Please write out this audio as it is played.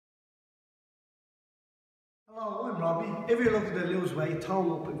Hello, I'm Robbie. If you're looking to lose weight,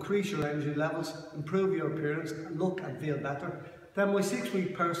 tone up, increase your energy levels, improve your appearance and look and feel better, then my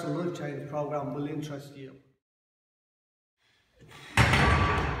 6-week personal life change program will interest you. I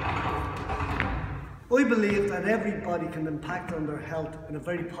believe that everybody can impact on their health in a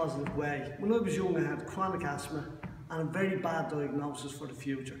very positive way. When I was young, I had chronic asthma and a very bad diagnosis for the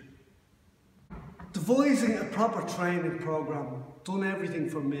future. Devising a proper training program done everything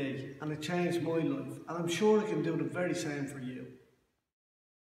for me, and it changed my life, and I'm sure it can do the very same for you.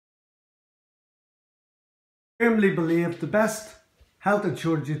 I firmly believe the best health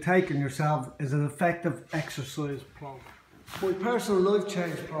insurance you take on yourself is an effective exercise program. My personal life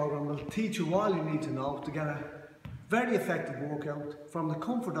change program will teach you all you need to know to get a very effective workout from the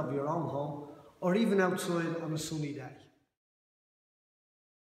comfort of your own home or even outside on a sunny day.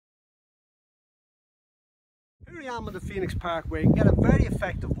 Here I am in the Phoenix Park where you can get a very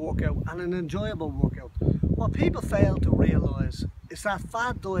effective workout and an enjoyable workout. What people fail to realise is that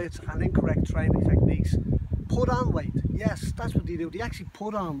fad diets and incorrect training techniques put on weight. Yes, that's what they do, they actually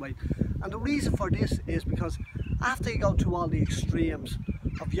put on weight. And the reason for this is because after you go through all the extremes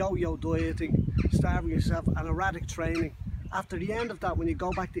of yo-yo dieting, starving yourself and erratic training, after the end of that, when you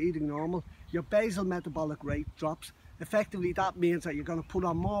go back to eating normal, your basal metabolic rate drops. Effectively, that means that you're going to put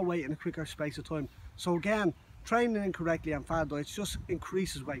on more weight in a quicker space of time. So again, training incorrectly and fad diets just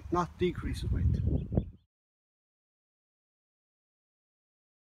increases weight, not decreases weight.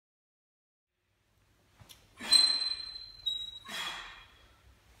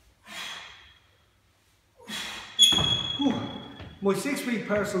 My 6-week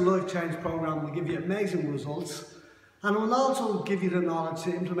personal life change program will give you amazing results, and it will also give you the knowledge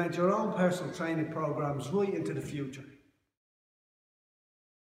to implement your own personal training programs right into the future.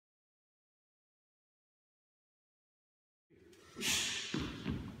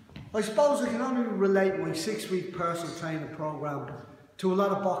 I suppose I can only relate my 6-week personal training program to a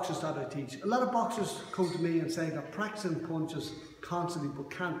lot of boxers that I teach. A lot of boxers come to me and say they're practicing punches constantly but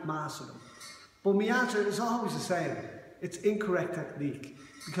can't master them. But my answer is always the same. It's incorrect technique,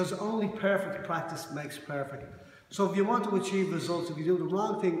 because only perfect practice makes perfect. So if you want to achieve results, if you do the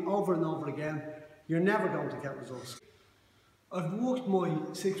wrong thing over and over again, you're never going to get results. I've worked my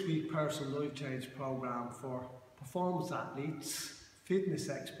 6-week personal life change program for performance athletes, fitness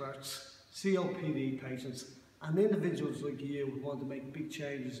experts, COPD patients, and individuals like you who want to make big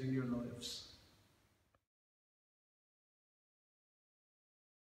changes in your lives.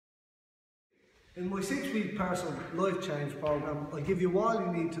 In my 6-week personal life change program, I'll give you all you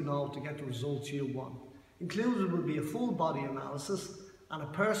need to know to get the results you want. Included will be a full body analysis and a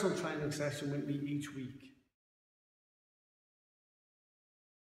personal training session with me each week.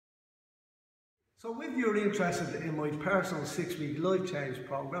 So if you're interested in my personal 6-week life change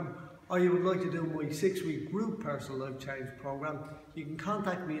program, or you would like to do my 6-week group personal life change program, you can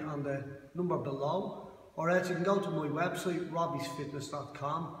contact me on the number below, or else you can go to my website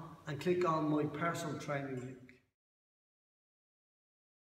robbiesfitness.com and click on my personal training link.